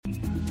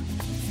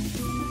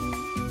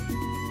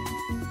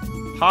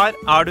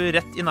Her du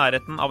rett I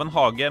nærheten av en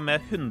hage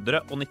med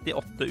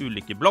 198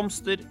 ulike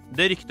blomster,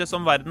 det ryktes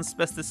om verdens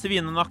beste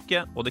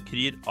svinenakke, og det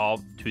kryr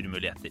av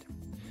turmuligheter.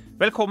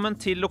 Velkommen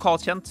til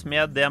Lokalkjent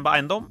med DNB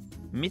Eiendom.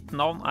 Mitt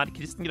navn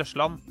Kristen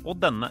Grøsland, og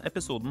denne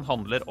episoden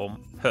handler om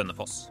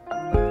Hønefoss.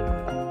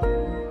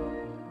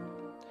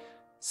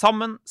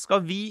 Sammen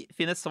skal vi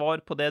finne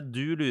svar på det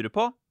du lurer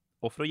på,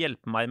 og for å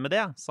hjelpe meg med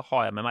det, så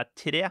har jeg med meg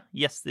 3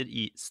 gjester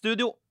I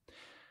studio.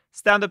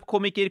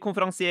 Stand-up-komiker,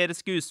 konferansier,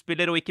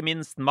 skuespiller og ikke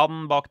minst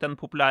mannen bak den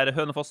populære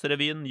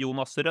Hønefoss-revyen,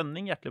 Jonas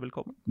Rønning. Hjertelig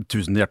velkommen.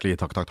 Tusen hjertelig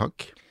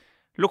takk.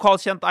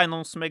 Lokalkjent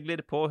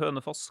eiendomsmegler på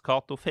Hønefoss,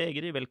 Cato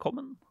Fegeri,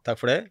 velkommen. Takk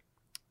for det.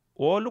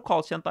 Og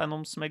lokalkjent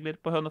eiendomsmegler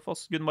på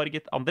Hønefoss,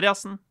 Gunn-Margit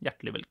Andreassen.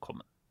 Hjertelig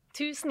velkommen.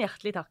 Tusen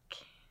hjertelig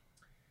takk.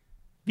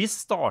 Vi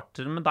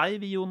starter med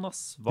deg,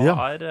 Jonas.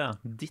 Hva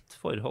ditt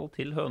forhold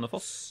til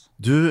Hønefoss?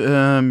 Du,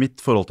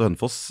 mitt forhold til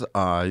Hønefoss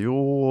jo,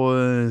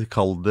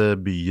 kall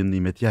det byen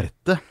I mitt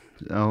hjerte.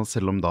 Ja,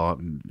 selv om da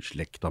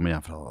slekta mi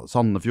fra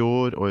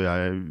Sandefjord, og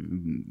jeg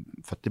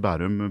født I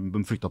Bærum,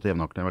 flyktet til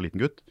Jevnaker da jeg var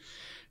liten gutt.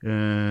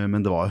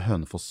 Men det var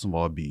Hønefoss som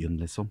var byen,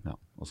 liksom. Ja,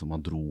 altså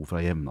man dro fra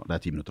Jevnaker,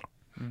 det 10 minutter da.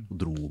 Så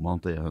dro man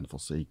til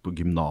Hønefoss, jeg gikk på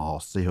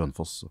gymnaset I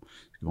Hønefoss, og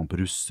skulle man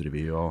på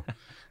russrevy, og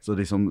så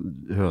liksom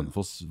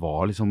Hønefoss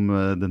var liksom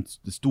den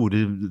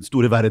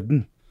store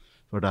verden.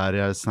 Det var der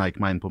jeg sneik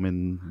meg inn på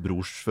min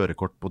brors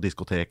førerkort på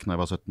diskotek når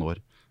jeg var 17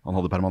 år. Han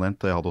hadde permanent,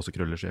 og jeg hadde også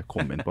krøller, så jeg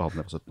kom inn på han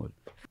da jeg var 17 år.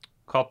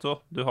 Cato,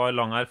 du har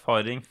lang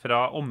erfaring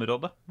fra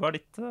området. Hva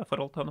ditt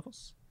forhold til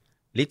Hønefoss?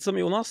 Litt som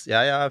Jonas,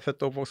 jeg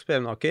født og oppvokst på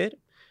Jevnaker,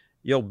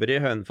 jobber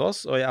I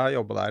Hønefoss, og jeg har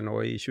jobbet der nå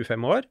I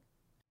 25 år.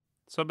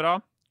 Så bra.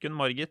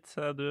 Gunn-Margit,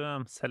 du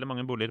selger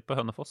mange boliger på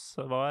Hønefoss.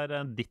 Hva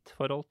ditt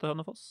forhold til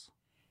Hønefoss?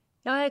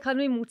 Ja, jeg kan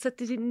jo I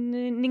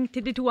motsetning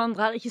til de 2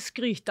 andre her ikke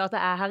skryte at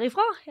jeg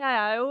herifra.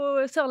 Jeg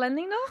jo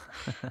sørlending da.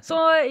 Så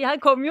jeg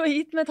kom jo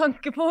hit med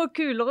tanke på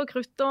kuler og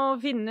krutt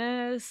og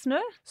finne snø.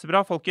 Så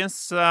bra, folkens.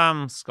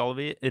 Skal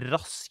vi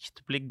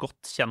raskt bli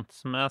godt kjent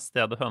med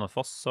stedet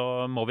Hønefoss, så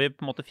må vi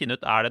på en måte finne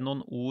ut, det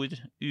noen ord,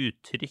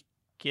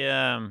 uttrykk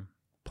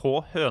på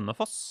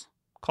Hønefoss?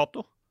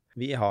 Cato?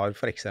 Vi har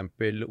for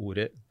eksempel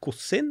ordet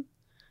gossin,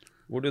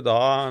 hvor du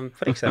da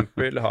for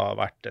eksempel har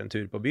vært en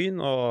tur på byen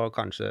og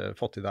kanskje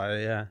fått I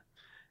deg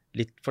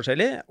litt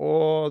forskjellig,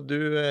 og du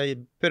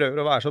prøver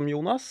å være som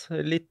Jonas,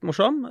 litt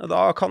morsom.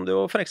 Da kan du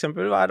jo for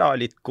eksempel være da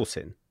litt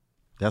gossin.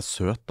 Det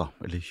søt da,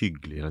 eller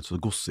hyggelig,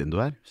 så gossin du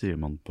sier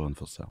man på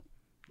Hønefoss, ja.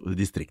 Og I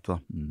distriktet da.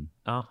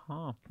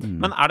 Aha.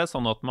 Men det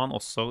sånn at man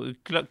også,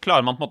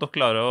 klarer man på en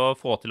måte å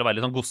få til å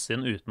være litt sånn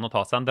gossin uten å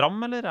ta seg en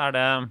dram, eller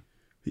det...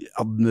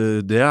 Ja,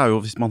 det jo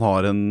hvis man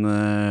har en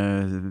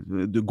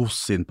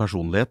gossin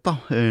personlighet da,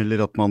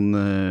 eller at man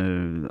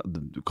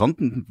du kan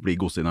bli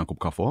gossin av en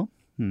kopp kaffe også.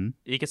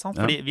 Ikke sant?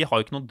 Fordi vi har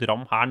jo ikke noe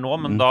dram her nå,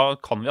 men da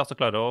kan vi altså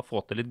klare å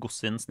få til litt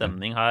gossin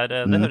stemning her.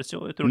 Det høres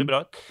jo utrolig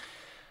bra ut.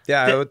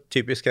 Det jo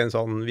typisk en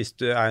sånn, hvis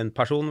du en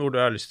person hvor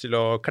du har lyst til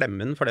å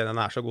klemme den fordi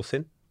den så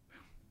gossin.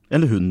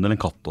 Eller hund eller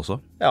en katt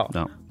også. Ja.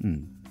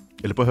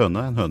 Eller på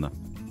høne, en høne.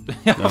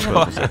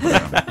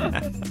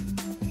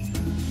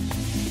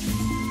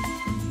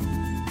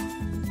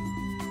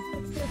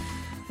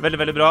 Veldig,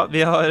 veldig bra.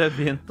 Vi har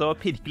begynt å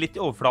pirke litt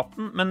I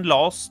overflaten, men la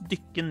oss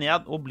dykke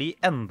ned og bli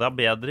enda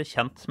bedre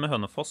kjent med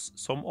Hønefoss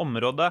som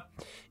område.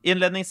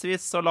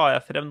 Innledningsvis så la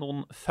jeg frem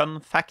noen fun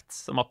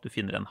facts om at du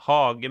finner en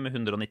hage med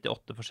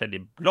 198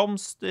 forskjellige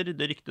blomster,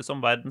 det ryktes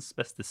om verdens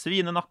beste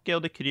svinenakke,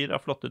 og det kryr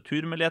av flotte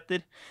turmuligheter.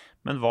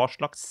 Men hva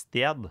slags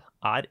sted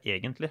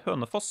egentlig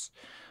Hønefoss?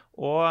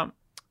 Og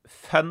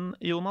Fun,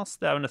 Jonas,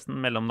 det jo nesten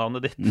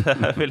mellomnavnet ditt,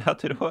 vil jeg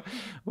tro.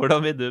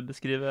 Hvordan vil du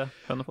beskrive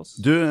Hønefoss?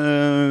 Du,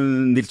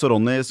 Nils og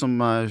Ronny, som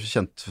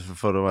kjent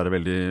for å være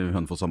veldig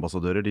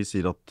Hønefoss-ambassadører, de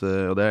sier at,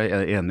 og det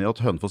jeg enig I,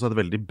 at Hønefoss et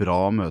veldig bra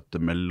møte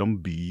mellom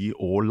by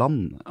og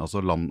land. Altså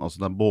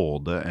det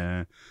både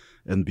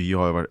en by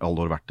har jo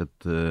alle år vært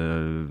et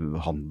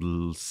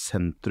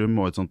handelssentrum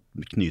og et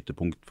sånt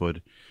knytepunkt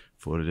for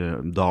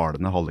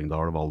dalene,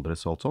 Hallingdal,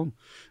 Valdres og alt sånn.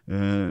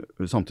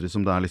 Samtidig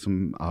som det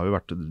liksom, har jo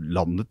vært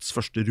landets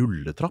første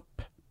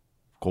rulletrapp.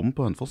 Kom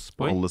på Hønefoss,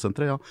 på alle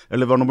sentre, ja.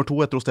 Eller var nummer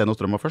 2, jeg tror Sten og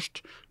Strøm var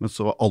først, men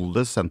så var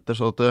alle senter,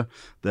 så at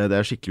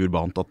det skikkelig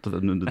urbant at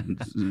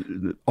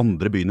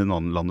andre byen I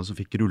landet som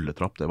fikk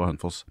rulletrapp, det var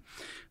Hønefoss.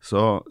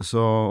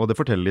 Og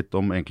det forteller litt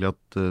om egentlig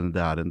at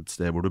det et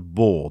sted hvor du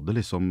både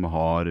liksom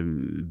har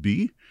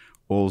by,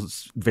 og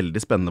veldig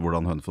spennende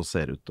hvordan Hønefoss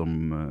ser ut om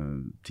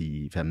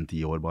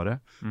 5-10 år bare,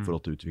 for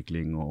til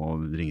utvikling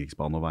og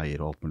Ringeriksbanen og veier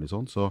og alt mulig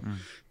sånn. Så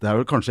det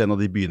jo kanskje en av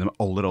de byene med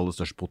aller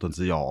størst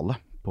potensiale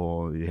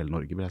I hele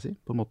Norge, vil jeg si,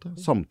 på en måte.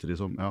 Samtidig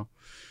som, ja,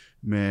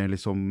 med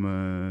liksom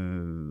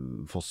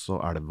foss og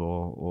elv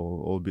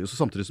og by.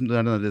 Så samtidig som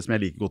det som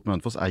jeg liker godt med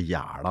Hønefoss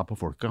gjerda på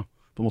folka,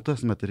 på en måte,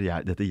 som heter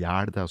gjerd. Dette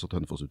gjerd, det jo også et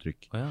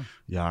Hønefoss-uttrykk.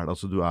 Gjerd,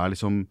 altså du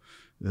liksom...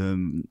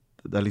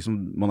 det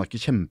liksom, man ikke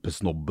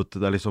kjempesnobbet,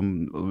 det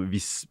liksom,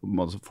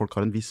 folk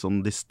har en viss sånn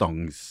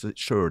distanse,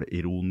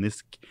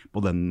 selvironisk på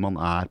den man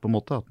på en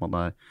måte, at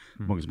man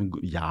mange som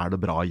gjør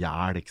det bra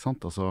gjør, ikke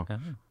sant? Altså,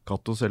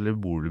 Cato selger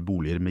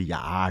boliger med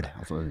gjør,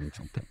 altså, ikke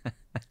sant?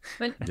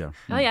 Men, ja,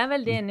 jeg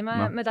veldig enig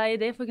med deg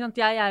i det, for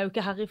jeg jo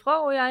ikke herifra,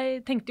 og jeg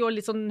tenkte jo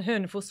litt sånn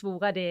Hønefoss, hvor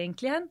det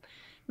egentlig hen?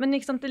 Men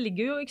ikke sant, det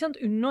ligger jo ikke sant,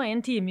 under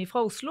 1 time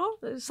fra Oslo,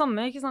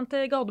 samme ikke sant,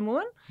 til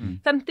Gardermoen.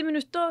 50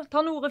 minutter, ta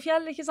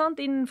Norefjell, ikke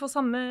sant, innenfor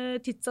samme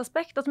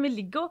tidsaspekt. Altså, vi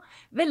ligger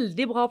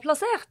veldig bra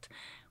plassert.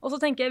 Og så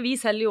tenker jeg, vi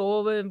selger jo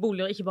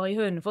boliger ikke bare i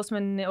Hønefoss,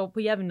 men også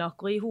på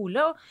Jevnaker og i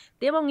Hole. Og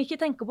det mange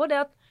ikke tenker på,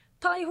 det at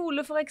ta i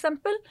Hole for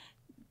eksempel,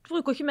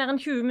 bruker ikke mer enn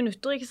 20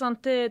 minutter ikke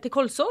sant, til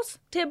Kolsås,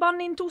 til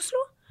banen inn til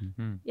Oslo.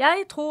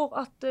 Jeg tror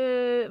at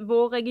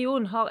vår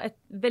region har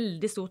et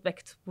veldig stort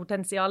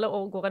vekstpotensial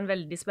og går en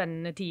veldig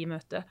spennende tid i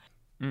møte.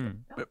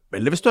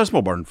 Eller hvis du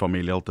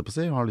småbarnfamilie, alt det på å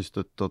si, har lyst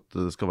til at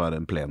det skal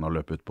være en plen å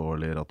løpe ut på,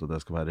 eller at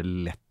det skal være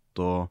lett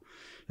å...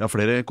 Jeg har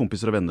flere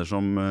kompiser og venner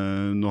som,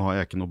 nå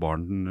har jeg ikke noe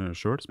barn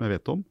selv, som jeg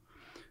vet om,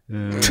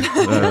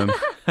 som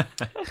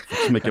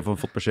jeg ikke har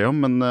fått beskjed om,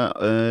 men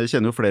jeg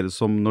kjenner jo flere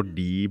som når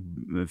de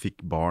fikk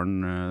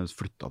barn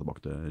flyttet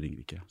tilbake til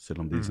Ringerike,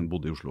 selv om de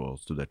bodde i Oslo og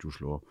studerte i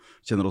Oslo.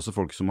 Kjenner også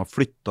folk som har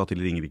flyttet til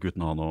Ringerike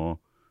uten å ha noe,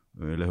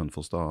 eller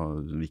Hønefoss da,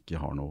 som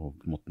ikke har noe,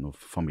 på en måte, noe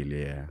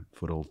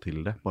familieforhold til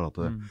det, bare at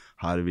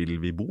her vil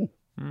vi bo.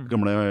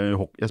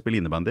 Jeg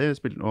spiller innebandy,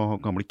 og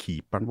gamle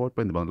keeperen vår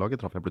på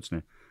innebandelaget traff jeg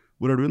plutselig.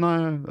 Hvor du? Nei,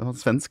 han er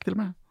svensk til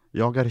og med.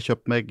 Jeg har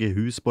kjøpt meg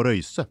hus på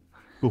Røyse.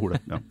 På Hole,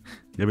 ja.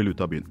 Jeg vil ut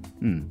av byen.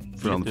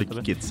 For han fikk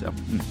kids, ja.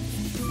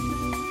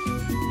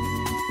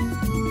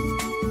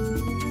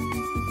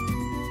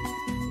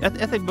 Jeg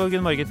tenker på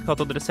Gunn Margit,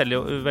 Cato, dere selger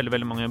jo veldig,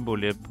 veldig mange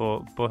boliger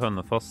på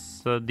Hønefoss.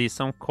 De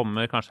som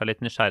kommer kanskje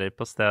litt nysgjerrig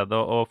på stedet,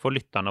 og for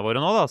lytterne våre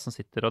nå da, som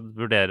sitter og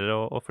vurderer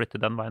å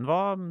flytte den veien,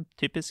 hva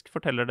typisk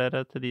forteller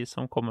dere til de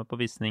som kommer på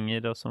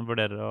visninger og som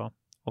vurderer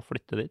å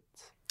flytte dit?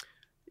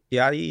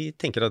 Jeg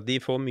tenker at de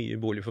får mye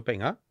bolig for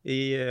penger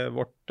i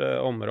vårt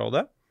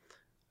område.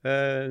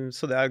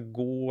 Så det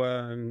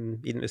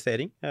god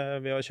investering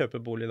ved å kjøpe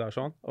bolig der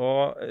sånn. Og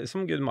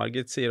som Gunn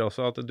Margit sier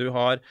også, at du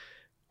har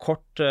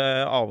kort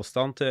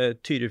avstand til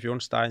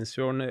Tyrifjorden,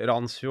 Steinsfjorden,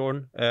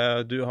 Randsfjorden.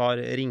 Du har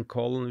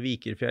Ringkollen,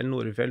 Vikerfjell,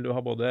 Norefjell. Du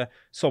har både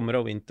sommer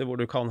og vinter hvor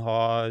du kan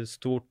ha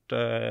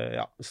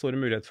store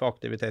muligheter for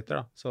aktiviteter.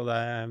 Da. Så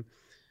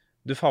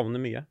du favner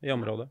mye i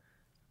området.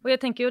 Og jeg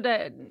tenker jo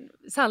det,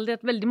 særlig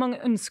at veldig mange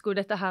ønsker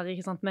dette her,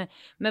 ikke sant,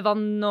 med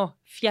vann og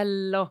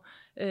fjell og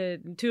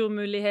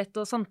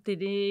turmuligheter,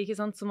 samtidig, ikke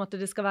sant, som at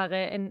det skal være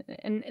en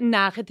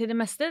nærhet til det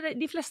meste.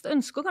 De fleste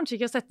ønsker kanskje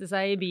ikke å sette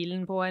seg i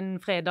bilen på en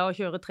fredag og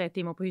kjøre 3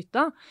 timer på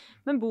hytta,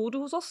 men bor du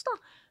hos oss da,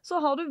 så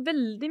har du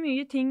veldig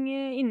mye ting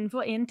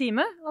innenfor 1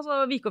 time.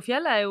 Altså,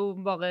 Vikerfjell jo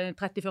bare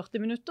 30-40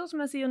 minutter,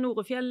 som jeg sier,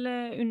 Norefjell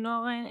under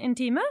 1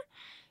 time.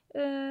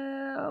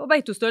 Og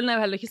Beitostølen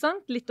jo heller ikke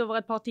sant, litt over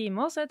et par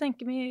timer, så jeg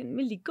tenker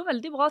vi ligger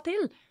veldig bra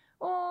til.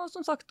 Og som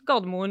sagt,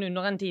 Gardermoen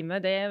under 1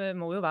 time, det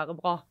må jo være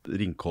bra.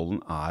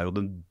 Ringkollen jo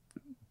den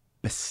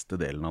beste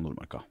delen av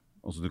Nordmarka.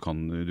 Altså du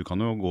kan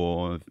jo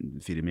gå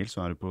 4 mil,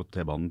 så du på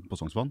T-banen på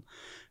Sognsvann.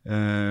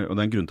 Og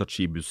det en grunn til at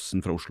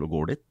skibussen fra Oslo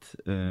går dit.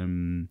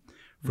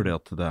 Fordi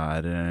at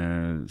det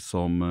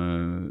som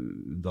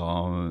da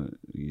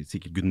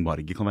sikkert Gunn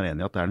Margit kan være enig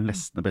i, at det den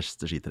nesten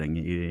beste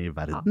skiterrenget i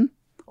verden.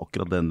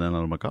 Akkurat den av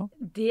Nordmarka?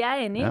 Det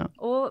jeg enig i,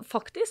 og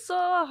faktisk så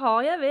har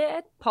jeg ved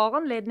et par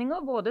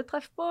anledninger både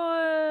treff på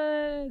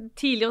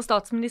tidligere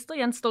statsminister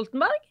Jens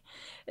Stoltenberg,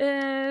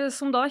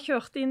 som da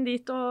kjørte inn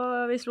dit,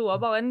 og vi slo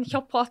av bare en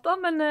kjapp prat da,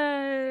 men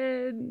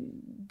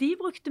de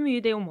brukte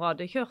mye det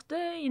området, kjørte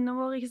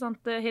innover, ikke sant,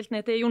 helt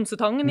ned til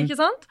Jonsetangen, ikke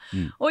sant,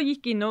 og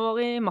gikk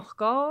innover i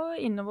Marka og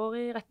innover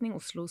i retning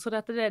Oslo, så det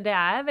et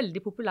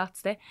veldig populært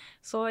sted,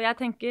 så jeg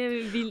tenker...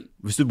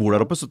 Hvis du bor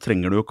der oppe, så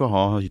trenger du jo ikke å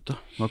ha hytte,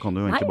 da kan du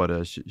jo egentlig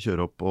bare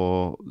kjøre opp,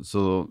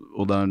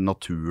 og det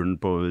naturen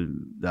på,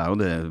 det jo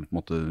det på en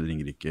måte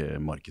Ringerike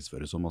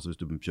markedsføres som, altså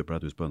hvis du kjøper deg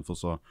et hus på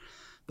Hønefoss, så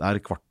det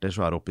et kvarter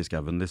så det oppe i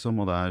skauen liksom,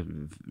 og det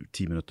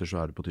 10 minutter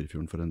så det på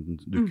Tyrifjorden for en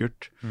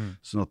dukkert.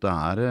 Sånn at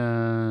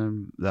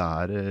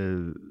det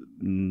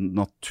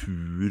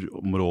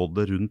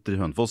naturområdet rundt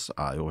i Hønefoss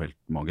jo helt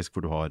magisk,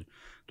 for du har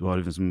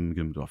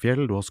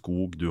fjell, du har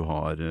skog, du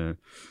har...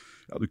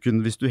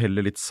 hvis du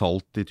heller litt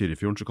salt i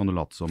Tyrifjorden, så kan du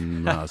late som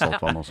det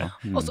saltvann også.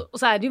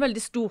 Og så det jo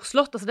veldig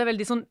storslått, altså det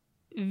veldig sånn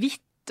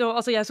hvitt, og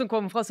altså jeg som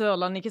kommer fra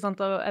Sørlandet, ikke sant,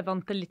 og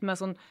vant til litt mer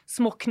sånn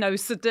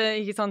småknausete,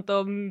 ikke sant,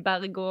 og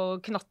berg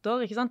og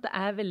knatter, ikke sant,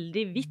 det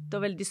veldig hvitt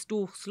og veldig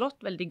storslått,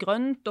 veldig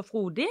grønt og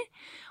frodig,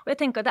 og jeg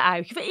tenker at det jo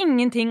ikke for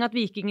ingenting at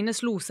vikingene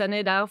slo seg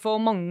ned der for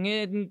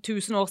mange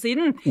 1000 år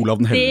siden. Olav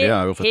den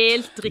Hellige jo født.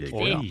 Helt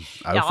riktig.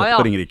 Jo født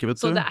på Ringerike, vet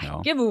du. Så det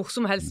ikke hvor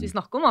som helst vi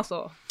snakker om, altså.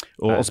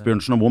 Og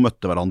Asbjørnsen og Moe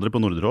møtte hverandre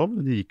på Nordrov,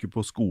 de gikk jo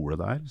på skole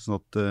der,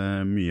 sånn at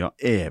mye av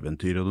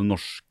eventyret og det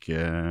norske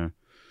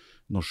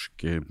på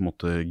en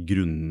måte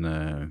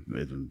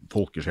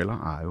folkesjela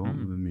jo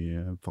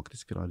mye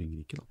faktisk fra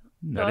Ringerike da.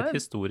 Det er litt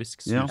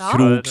historisk sus. Ja, Ja.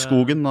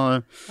 Krokskogen,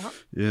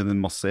 Ja.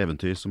 masse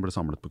eventyr som ble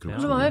samlet på Det var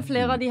Krokskogen. jo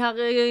flere av de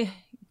her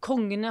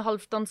kongene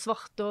Halvdan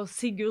Svarte og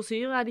Sigurd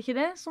Syr, er det ikke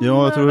det? Som, Ja,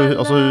 jeg tror, vel,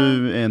 altså,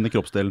 ene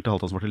kroppsdelen til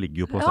Halvdan Svarte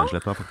ligger jo på Ja,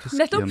 Steinsletta, faktisk. i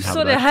nettopp, en så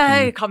haug det der.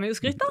 her kan vi jo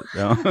skryte av.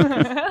 Ja.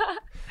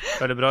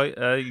 Veldig bra.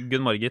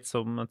 Gunn Margit,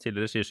 som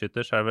tidligere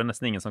skiskytter, så er det vel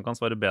nesten ingen som kan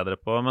svare bedre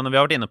på. Men vi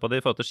har vært inne på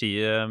det i forhold til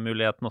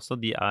skimulighetene også.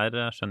 De er,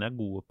 skjønner jeg,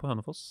 gode på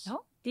Hønefoss.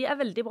 Ja, de er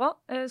veldig bra.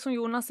 Som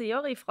Jonas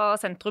sier, fra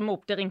sentrum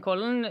opp til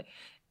Ringkollen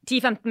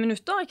 10-15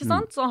 minutter, ikke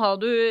sant? Så har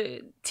du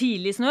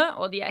tidlig snø,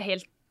 og de er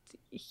helt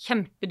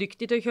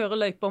kjempedyktige til å kjøre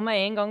løyper med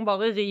en gang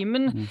bare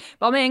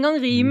med en gang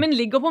rimen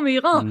ligger på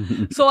myra,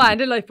 så er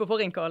det løyper på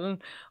Ringkollen.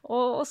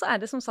 Og så er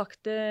det som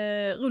sagt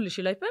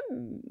rulleskiløype,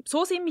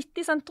 så å si midt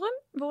i sentrum,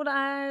 hvor det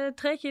er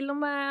 3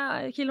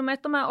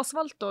 kilometer med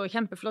asfalt og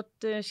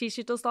kjempeflott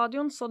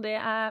skiskytterstadion, så det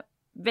er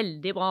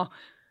veldig bra.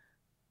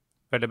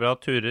 Veldig bra.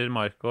 Turer,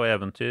 mark og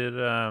eventyr.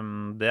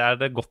 Det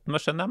er det godt med,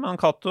 skjønner jeg. Men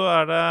Cato,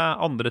 er det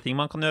andre ting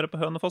man kan gjøre på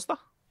Hønefoss, da?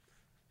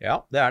 Ja,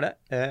 det er det.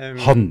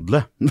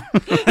 Handle!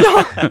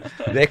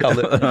 Det kan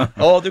du.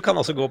 Og du kan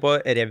også gå på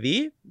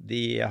revy.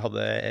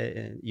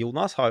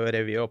 Jonas har jo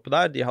revy oppe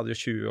der. De hadde jo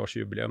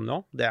 20-årsjubileum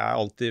nå. Det er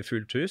alltid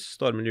fullt hus,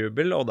 stormende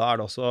jubel, og da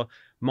er det også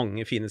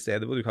mange fine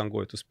steder hvor du kan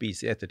gå ut og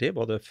spise i ettertid,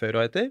 både før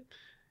og etter.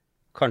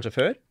 Kanskje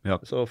før, Ja.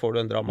 så får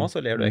du en drama,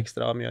 så ler du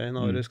ekstra mye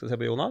når du skal se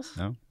på Jonas.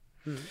 Ja.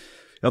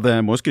 Ja,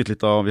 det må jo skryte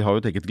litt av. Vi har jo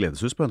et eget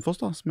gledeshus på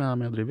Hønefoss, da, som jeg er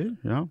med og driver.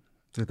 Ja.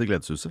 Det heter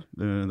Gledeshuset.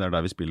 Det er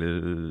der vi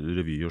spiller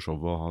revy og show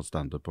og har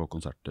stand-up og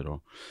konserter.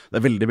 Og det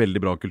er veldig,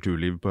 veldig bra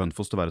kulturliv på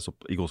Hønefoss til å være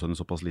i gåsehudene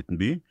såpass liten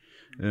by,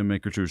 med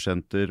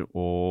kultursenter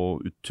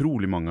og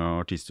utrolig mange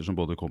artister som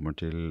både kommer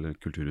til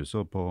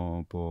Kulturhuset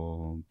og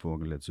på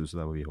Gledeshuset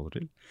der hvor vi holder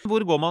til.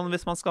 Hvor går man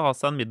hvis man skal ha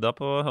seg en middag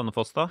på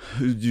Hønefoss, da?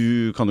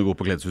 Du kan jo gå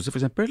på Gledeshuset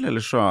for eksempel,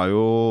 ellers så er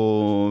jo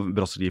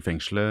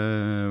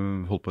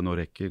Brasserie-fengselet holdt på en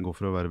årrekke, går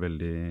for å være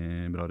veldig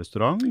bra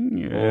restaurant.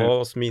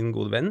 Og hos min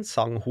gode venn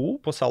Sang Ho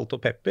på Salt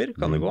og Pepper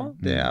kan det gå.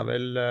 Det er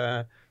vel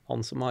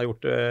han som har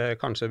gjort det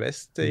kanskje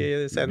best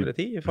i senere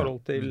tid i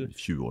forhold til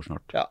 20 år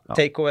snart. ja,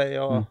 takeaway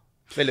og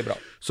veldig bra.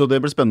 Så det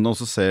blir spennende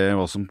også å se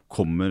hva som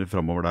kommer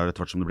fremover der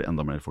etter hvert som det blir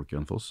enda mer folk i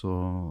Hønefoss.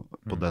 Og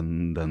på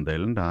den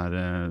delen der,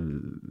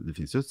 det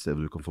finnes jo et sted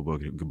hvor du kan få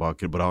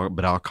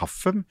bra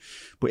kaffe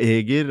på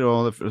Eger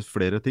og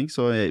flere ting.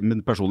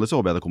 Men personlig så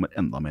håper jeg det kommer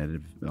enda mer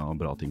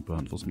bra ting på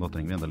Hønefoss, men da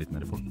trenger vi enda litt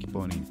mer folk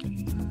på Ringerike.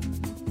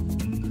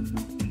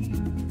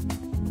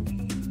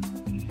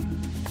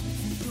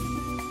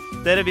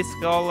 Dere, vi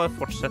skal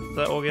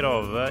fortsette å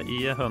grave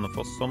i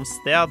Hønefoss som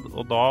sted,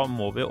 og da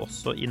må vi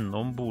også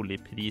innom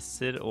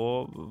boligpriser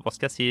og, hva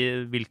skal jeg si,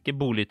 hvilke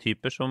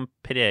boligtyper som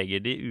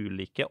preger de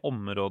ulike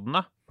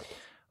områdene.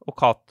 Og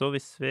Cato,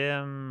 hvis vi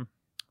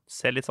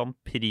ser litt sånn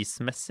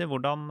prismessig,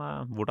 hvordan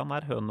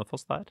er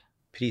Hønefoss der?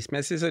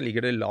 Prismessig så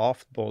ligger det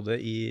lavt både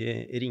i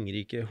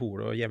Ringerike,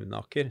 Hole og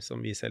Jevnaker, som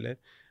vi selger.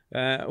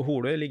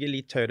 Hole ligger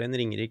litt høyere enn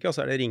Ringerike, og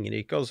så er det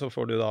Ringerike, og så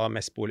får du da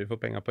mest bolig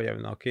for penger på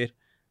Jevnaker.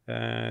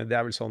 Det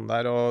er vel sånn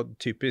der, og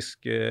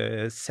typisk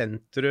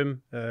sentrum,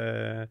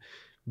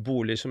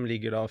 boliger som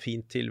ligger da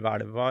fint til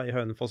Hvelva i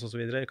Hønefoss og så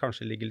videre,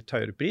 kanskje ligger litt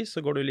høyere pris,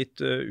 så går du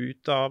litt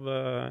ut av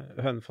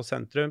Hønefoss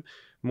sentrum,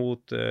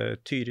 mot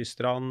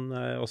Tyristrand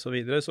og så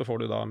videre, så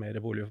får du da mer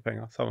bolig for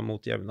penger, sammen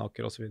mot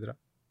Jevnaker og så videre.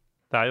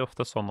 Det er jo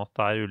ofte sånn at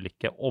det er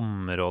ulike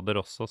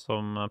områder også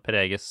som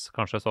preges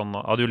kanskje sånn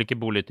av de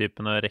ulike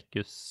boligtypene,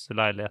 rekkehus,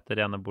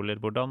 leiligheter,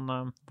 eneboliger.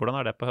 Hvordan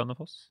er det på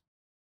Hønefoss?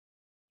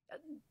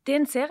 Det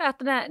en ser er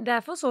at det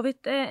er for så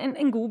vidt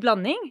en god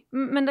blanding,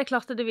 men det er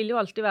klart at det vil jo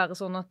alltid være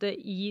sånn at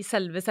i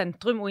selve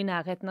sentrum og i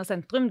nærheten av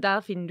sentrum, der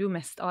finner du jo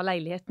mest av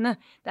leilighetene.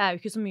 Det er jo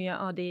ikke så mye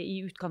av det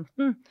i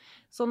utkanten.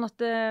 Sånn at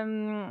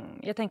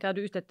jeg tenker at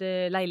du ute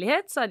etter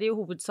leilighet, så er det jo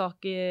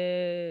hovedsak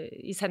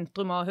i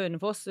sentrum av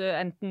Hønefoss,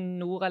 enten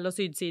nord- eller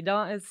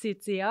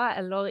sydsida,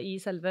 eller i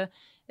selve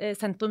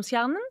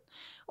sentrumskjernen.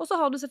 Og så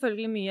har du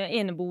selvfølgelig mye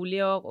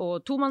eneboliger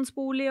og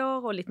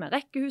tomannsboliger og litt mer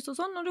rekkehus og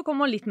sånn, og du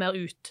kommer litt mer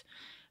ut.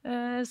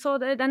 Så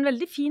det er en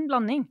veldig fin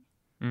blanding.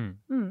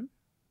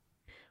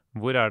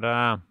 Hvor er det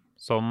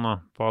sånn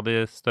på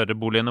de større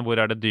boligene,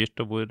 hvor er det dyrt,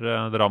 og hvor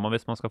drar man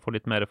hvis man skal få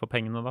litt mer for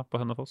pengene da på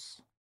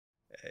Hønefoss?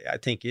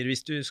 Jeg tenker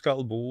hvis du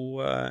skal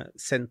bo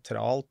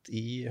sentralt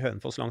i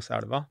Hønefoss langs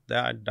elva,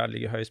 der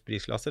ligger høyest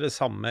prisklasse. Det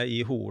samme i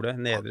Hole,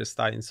 Nedre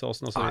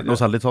Steinsåsen og så videre. Noe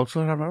særlig talk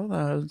så her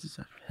da?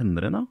 Det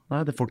hender det da?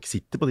 Nei, det folk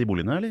sitter på de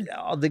boligene, eller?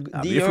 Ja, de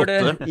gjør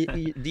det.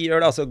 De gjør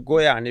det, altså. Gå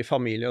gjerne i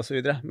familie og så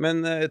videre.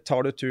 Men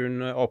tar du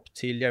turen opp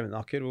til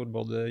Jevnaker, hvor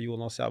både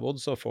Jonas og jeg har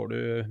bodd, så får du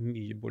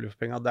mye bolig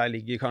for penger. Der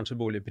ligger kanskje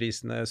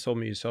boligprisene så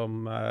mye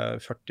som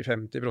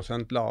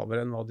 40-50%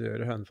 lavere enn hva de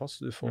gjør i Hønefoss.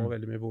 Du får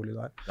veldig mye bolig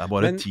der. Det er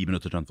bare 10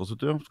 minutter til Hønefoss,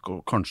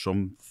 kanskje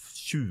om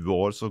 20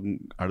 år så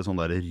er det sånn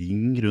der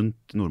ring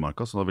rundt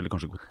Nordmarka, så da vil det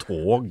kanskje gå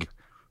tog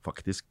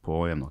faktisk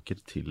på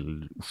Jevnaker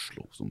til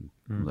Oslo.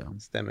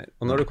 Stemmer.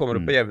 Og når du kommer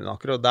opp på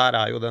Jevnaker, og der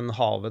er jo den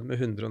haven med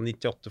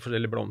 198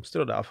 forskjellige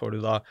blomster, og der får du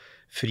da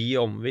fri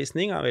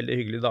omvisning av en veldig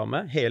hyggelig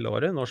dame hele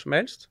året, når som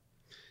helst.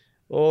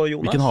 Og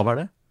Jonas, hvilken have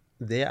er det?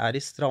 Det er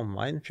i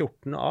Strandveien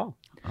 14A.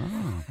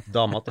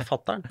 Dama til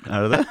fatteren. Er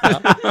det det? Ja.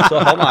 Så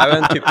han jo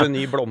en type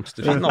ny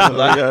blomsterfinn. Der.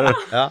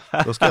 Ja.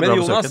 Da skal jeg Men dra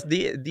Jonas,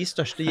 besøke. de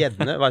største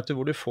gjeddene, vet du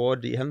hvor du får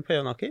de hen på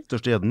Jevnaker?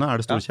 Største gjeddene, er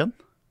det Storkjenn?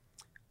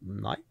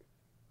 Nei.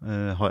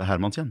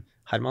 Hermanskjenn?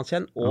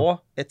 Hermanskjenn og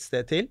et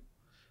sted til.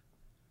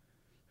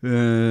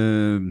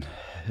 Det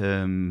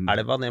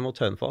bare ned mot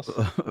Hønefoss?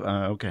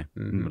 Ok,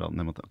 bra,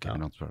 ned mot, ok, Ja.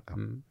 ja.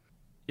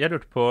 Jeg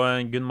lurte på,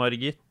 Gunn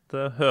Margit,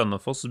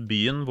 Hønefoss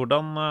byen,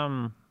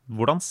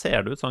 hvordan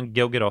ser det ut sånn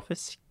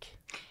geografisk?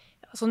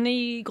 Sånn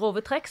i grove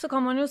trekk så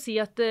kan man jo si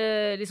at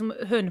liksom,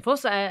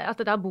 Hønefoss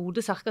at der bor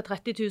det ca.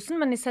 30 000,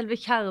 men i selve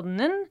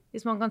kjernen,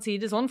 hvis man kan si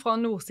det sånn, fra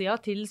nordsida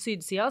til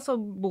sydsida, så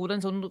bor det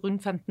en sånn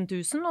rundt 15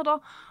 000, og da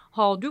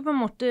har du på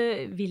en måte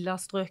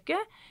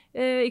villastrøket,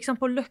 ikke sant,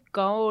 på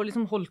Løkka og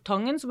liksom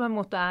Holtangen, som på en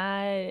måte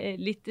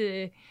litt,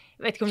 jeg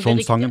vet ikke om det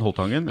riktig. Skjonshangen,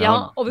 Holtangen, Ja,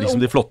 liksom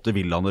de flotte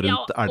villaene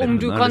rundt elvene. om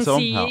du kan liksom.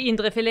 si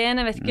indrefileten,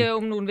 jeg vet ikke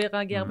om noen vil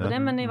reagere på det,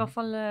 men i hvert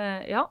fall,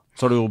 ja.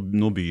 Så har du jo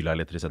noen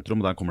byleiligheter i sentrum,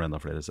 og der kommer det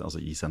enda flere, altså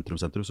i sentrum,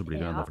 så blir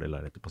det jo enda flere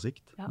leiligheter på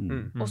sikt. Ja.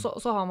 Og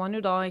så har man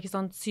jo da, ikke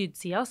sant,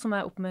 sydsida, som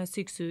opp med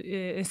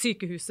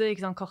sykehuset,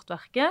 ikke sant,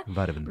 Kartverket.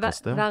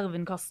 Vervenkastet.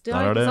 Vervenkastet,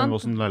 Der ikke sant?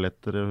 hvordan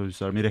leiligheter, hus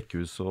er det med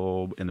rekkehus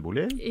og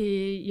eneboliger?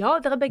 Ja,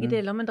 det begge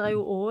deler, men det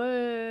jo også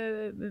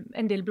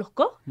en del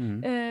blokker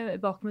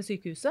bak med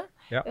sykehuset.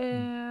 Ja.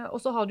 Og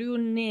så har du jo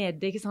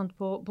nede, ikke sant,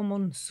 på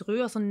Monsrud,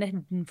 altså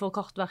nedenfor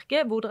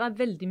Kartverket, hvor det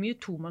veldig mye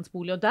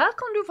tomannsboliger. Der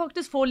kan du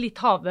faktisk få litt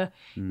hage,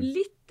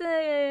 litt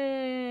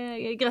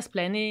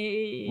gressplen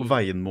i... Og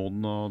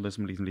Veienmånen og det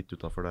som liksom litt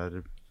utenfor der,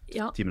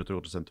 Ja. 10 minutter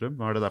over til sentrum.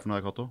 Hva er det der for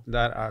noe, Kato?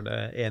 Der det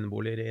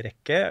eneboliger i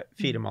rekke,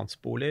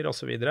 firemannsboliger og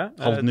så videre.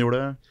 Halden gjorde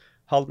det.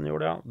 Halden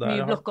gjorde det, ja. Der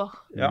Mye har- blokker.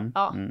 Ja.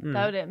 Ja,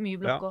 det jo det, mye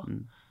blokker.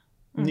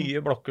 Nye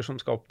blokker som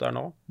skal opp der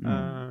nå.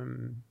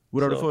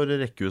 Hvor er det Så- for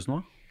rekkehus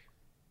nå?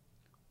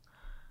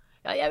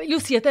 Ja, jeg vil jo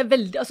si at det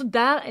veldig, altså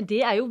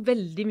det jo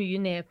veldig mye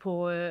ned på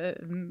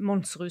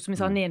Monsrud, som jeg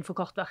sa, nedenfor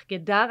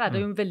Kartverket. Der det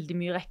jo veldig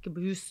mye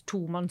rekkehus,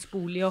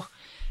 tomannsboliger.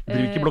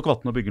 Driver ikke Blokk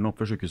Vatn og bygger noe opp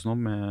ved sykehuset nå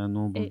med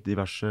noen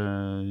diverse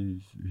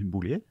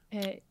boliger?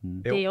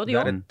 Det gjør de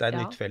jo. jo. Det et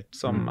nytt felt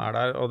som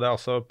der, og det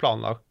også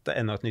planlagt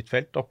enda et nytt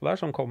felt oppe der,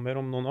 som kommer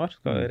om noen år,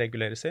 skal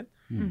reguleres inn.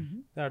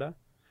 Det det.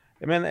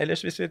 Men ellers,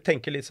 hvis vi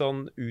tenker litt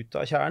sånn ut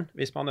av kjern,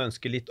 hvis man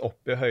ønsker litt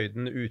opp i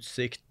høyden,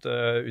 utsikt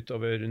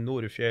utover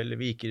Norefjell,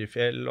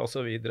 Vikerfjell og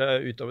så videre,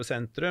 utover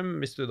sentrum,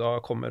 hvis du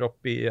da kommer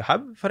opp i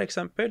Haug, for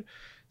eksempel,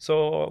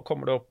 så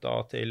kommer du opp da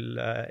til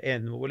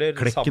eneboliger.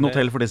 Klekken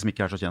hotell, for det som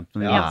ikke så kjent,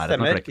 men i Ja, nærheten av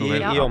stemmer. Klekken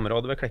hotell. I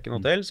området ved Klekken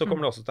hotell, så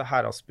kommer du også til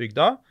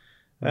Heradsbygda.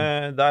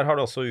 Der har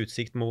du også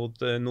utsikt mot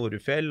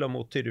Norefjell og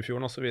mot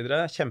Tyrifjorden og så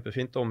videre.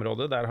 Kjempefint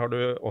område. Der har du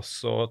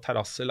også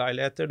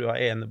terrasseleiligheter, du har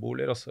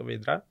eneboliger og så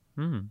videre.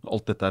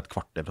 Alt dette et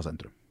kvarter fra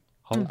sentrum.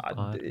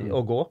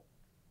 Å gå.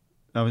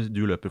 Ja, hvis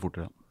du løper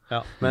fortere.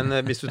 Ja, men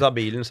hvis du tar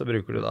bilen, så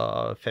bruker du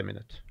da 5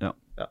 minutter. Ja.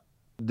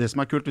 Det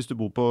som kult hvis du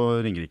bor på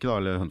Ringerike da,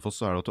 eller Hønefoss,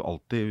 så det at du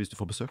alltid, hvis du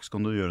får besøk, så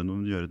kan du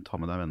ta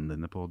med deg vennene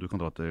dine på, du kan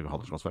dra til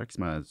Handelsglassverk,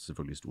 som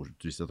selvfølgelig stor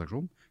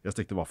turistattraksjon. Jeg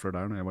stekte vafler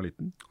der når jeg var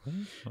liten.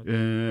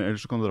 Eller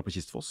så kan du dra på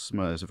Kistfoss,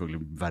 som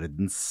selvfølgelig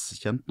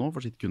verdenskjent nå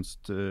for sitt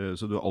kunst.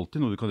 Så du har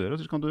alltid noe du kan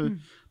gjøre. Så kan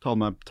du ta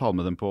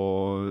med dem på,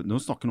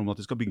 nå snakker noen om at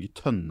de skal bygge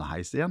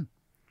tønneheis igjen.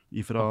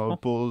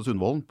 På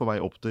Sundvolden, på vei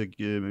opp til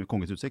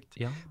Kongens utsikt.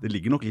 Ja. Det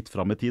ligger nok litt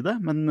frem i tid,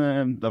 men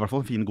det i hvert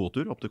fall en fin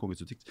gåtur opp til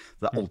Kongens utsikt.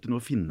 Så det alltid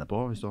noe å finne på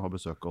hvis du har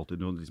besøk.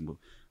 Alltid noe, liksom,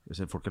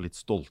 folk litt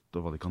stolte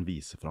av hva de kan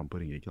vise frem på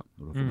Ringerike da,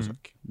 når du får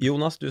besøk.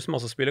 Jonas, du som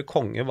også spiller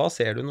konge, hva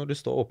ser du når du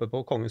står oppe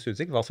på Kongens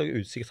utsikt? Hva slags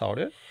utsikt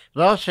har du?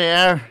 Da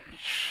ser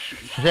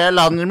jeg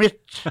landet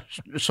mitt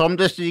som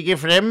det stiger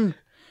frem.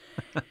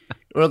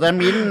 Og det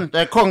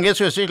er kongens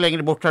utsikt,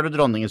 lenger bort har du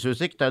dronningens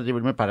utsikt. Der driver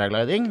du med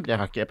paragliding. Det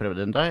har ikke jeg prøvd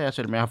ennå,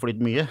 selv om jeg har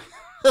flydd mye.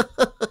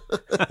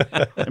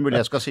 Det er mulig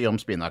jeg skal si om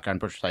spinnakeren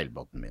på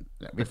seilbåten min.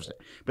 Ja, vi får se.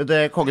 Men det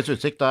kongens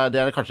utsikt,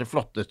 det kanskje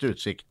flotteste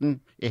utsikten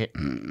i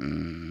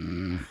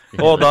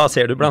Og da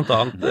ser du blant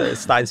annet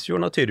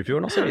Steinsfjorden og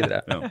Tyrifjorden og så videre.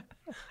 Ja.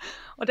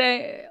 Og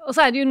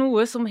så det jo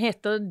noe som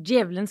heter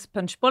Djevelens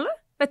punchbolle.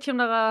 Vet ikke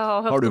om dere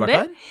har hørt om det? Har du vært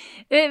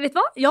der? Vet du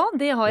hva? Ja,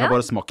 det har Jeg jeg. har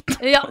bare smakt.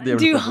 Ja, Det er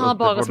du vel- har det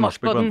bare var smakt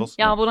på nachspiel den. Hønefoss.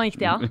 Ja, hvordan gikk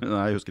det, ja?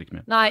 Nei, jeg husker ikke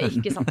mer. Nei,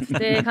 ikke sant.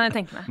 Det kan jeg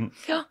tenke meg.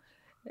 Ja.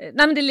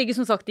 Nei, men det ligger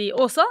som sagt i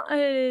Åsa,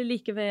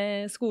 like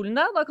ved skolen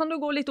der. Da kan du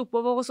gå litt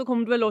oppover, og så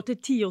kommer du vel også til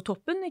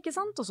Tiertoppen, ikke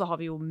sant? Og så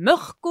har vi jo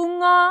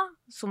Mørkunga,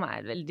 som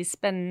et veldig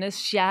spennende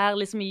skjær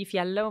liksom i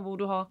fjellet, hvor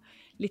du har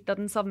litt av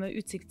den samme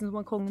utsikten som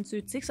av Kongens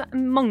utsikt. Så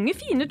mange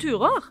fine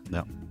turer.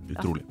 Ja,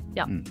 utrolig.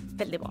 Ja,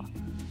 veldig bra.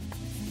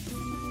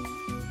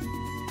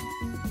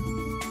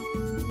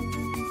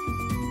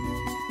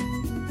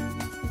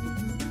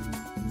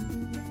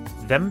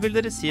 Hvem vil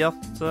dere si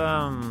at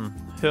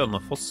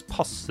Hønefoss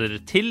passer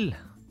til?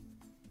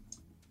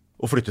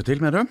 Å flytte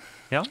til, mener du?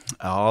 Ja.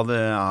 Ja, det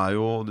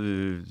jo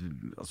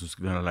altså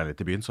skal vi ha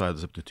leilighet i byen, så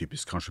det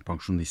typisk kanskje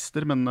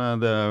pensjonister, men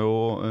det jo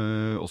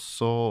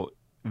også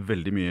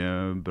veldig mye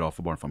bra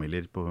for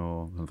barnefamilier på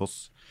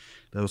Hønefoss.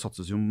 Det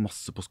satses jo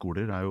masse på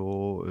skoler. Det er jo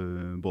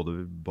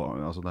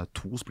altså det er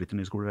 2 splitter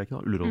nye skoler, ikke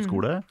da? Ullevål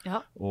skole,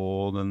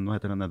 og hva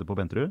heter den nede på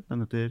Benterud?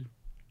 Det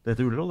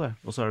heter Ullevål, det.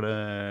 Og så er det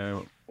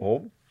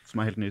Hov,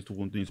 som er helt nye,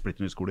 2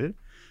 splitter nye skoler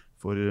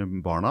for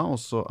barna, og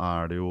så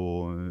er det jo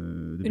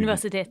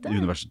universitetet,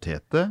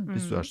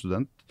 hvis du er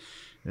student.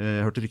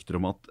 Jeg hørte rykter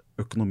om at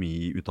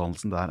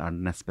økonomiutdannelsen der er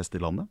den nest beste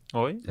i landet.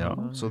 Oi. Ja,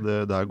 så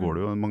der går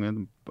det jo mange,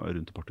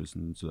 rundt et par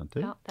tusen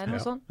studenter. Ja, det er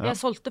noe sånn. Jeg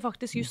solgte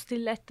faktisk just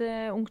til et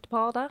ungt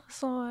par der,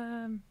 så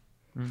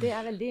det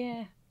er veldig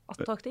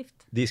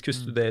attraktivt. De skulle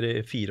studere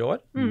i 4 år.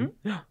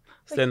 Ja.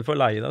 I stedet for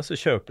å leie da, så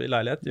kjøper de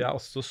leilighet. De har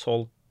også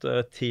solgt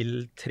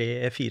til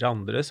 3-4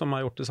 andre som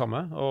har gjort det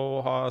samme, og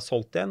har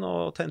solgt igjen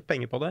og tjent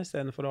penger på det, i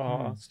stedet for å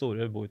ha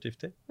store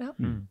boutgifter. Ja.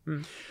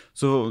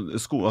 Så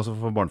altså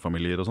for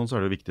barnefamilier og sånn, så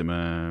er det jo viktig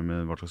med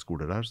hva slags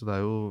skoler det er. Så det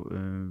er jo,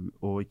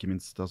 og ikke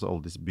minst, altså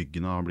alle disse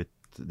byggene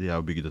de er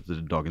jo bygget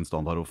etter dagens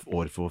standard og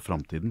år for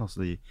fremtiden.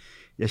 Altså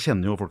jeg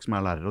kjenner jo folk som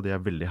er lærere, og de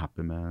er veldig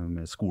happy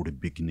med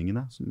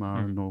skolebygningene som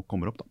nå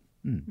kommer opp da.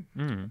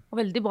 Og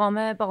veldig bra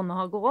med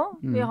barnehager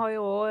også. Vi har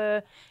jo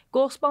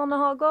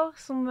gårdsbarnehager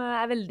som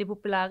er veldig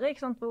populære,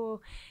 ikke sant?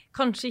 Hvor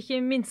kanskje ikke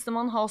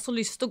minstemann har så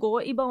lyst til å gå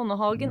i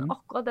barnehagen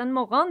akkurat den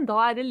morgenen. Da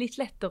er det litt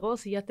lettere å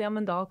si at ja,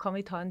 men da kan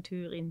vi ta en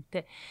tur inn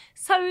til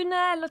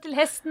sauene, eller til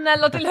hesten,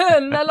 eller til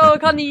hønen, eller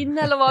kaninen,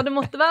 eller hva det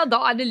måtte være.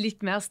 Da er det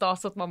litt mer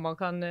stas at mamma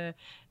kan,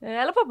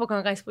 eller pappa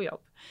kan reise på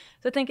jobb.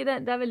 Så jeg tenker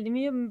det er veldig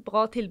mye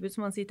bra tilbud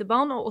som man sier til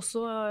barn, og også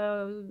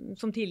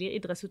som tidligere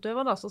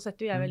idrettsutøver da, så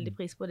setter jeg veldig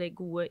pris på det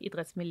gode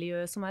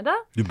idrettsmiljøet som er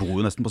der. Du bor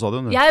jo nesten på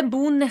stadion. Du. Jeg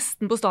bor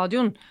nesten på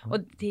stadion,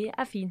 og det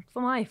er fint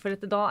for meg, for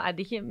da er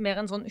det ikke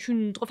mer enn sånn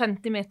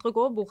 150 meter å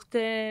gå bort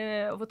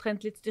til å få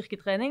trent litt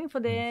styrketrening,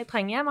 for det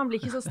trenger jeg. Man blir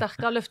ikke så sterk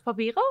av å løfte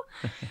papirer,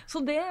 så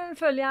det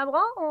føler jeg er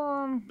bra.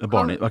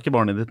 Er ikke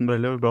barnet ditt en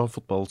veldig bra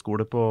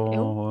fotballskole på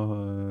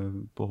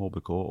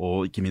HBK,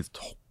 og ikke minst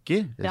hockey?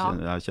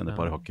 Jeg kjenner et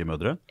par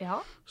hockeymødre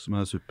som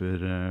er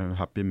super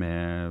happy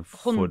med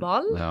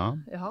håndball. Ja.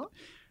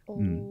 Så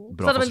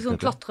er det vel sånn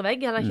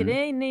klatrevegg, eller ikke det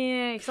inni,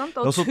 ikke sant?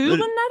 Og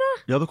turen er det.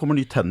 Ja, det kommer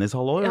ny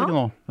tennishall også, ikke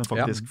nå,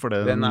 faktisk, for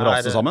den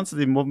raste sammen, så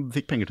de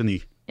fikk penger til ny.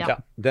 Ja,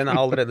 den er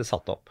allerede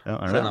satt opp,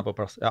 så den er på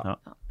plass. Ja,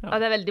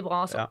 det er veldig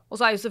bra, altså. Og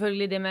så er jo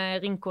selvfølgelig det med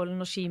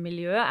Ringkollen og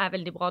skimiljøet er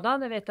veldig bra da.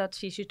 Det vet jeg at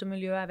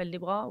skiskyttermiljøet er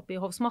veldig bra oppe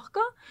i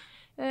Hovsmarka.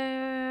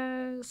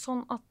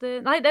 Sånn at,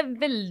 nei, det er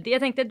veldig,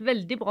 jeg tenkte et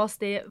veldig bra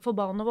sted for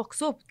barn å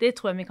vokse opp. Det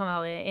tror jeg vi kan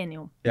være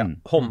enige om. Ja,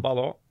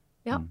 håndball også.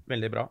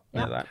 Veldig bra.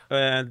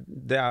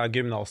 Det er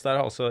gymnas der,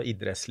 altså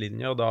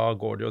idrettslinje, og da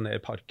går det jo ned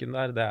i parken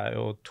der. Det er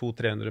jo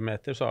 200-300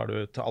 meter, så har du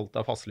til alt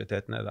av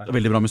fasilitetene der.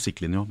 Veldig bra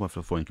musikklinje, bare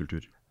for å få en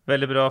kultur.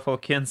 Veldig bra,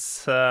 folkens.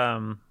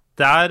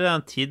 Det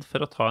er tid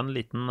for å ta en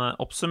liten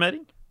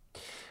oppsummering.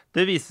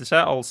 Det viser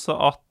seg altså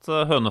at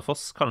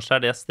Hønefoss kanskje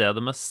er det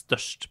stedet med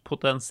størst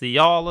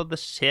potensial. Det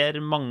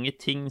skjer mange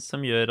ting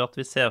som gjør at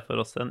vi ser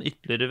for oss en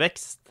ytterligere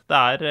vekst. Det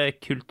er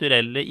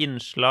kulturelle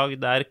innslag,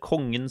 det er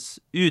kongens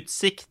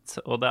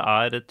utsikt, og det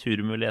er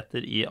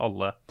turmuligheter i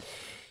alle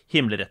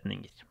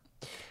himmelretninger.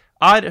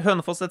 Er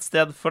Hønefoss et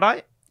sted for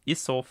deg? I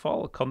så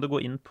fall kan du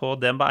gå inn på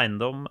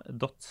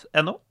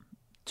dnbeiendom.no.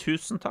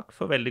 Tusen takk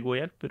for veldig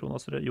god hjelp,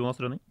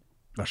 Jonas Rønning.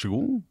 Vær så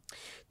god.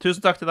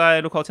 Tusen takk til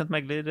deg, lokalkjent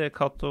megler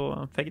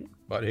Cato Fegri.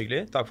 Bare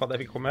hyggelig. Takk for at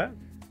jeg fikk komme.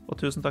 Og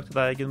tusen takk til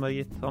deg,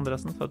 Gunn-Margit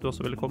Andresen, for at du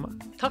også ville komme.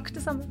 Takk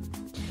det samme.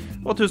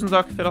 Og tusen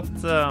takk for at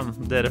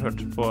dere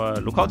hørte på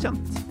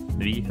Lokalkjent.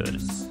 Vi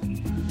høres.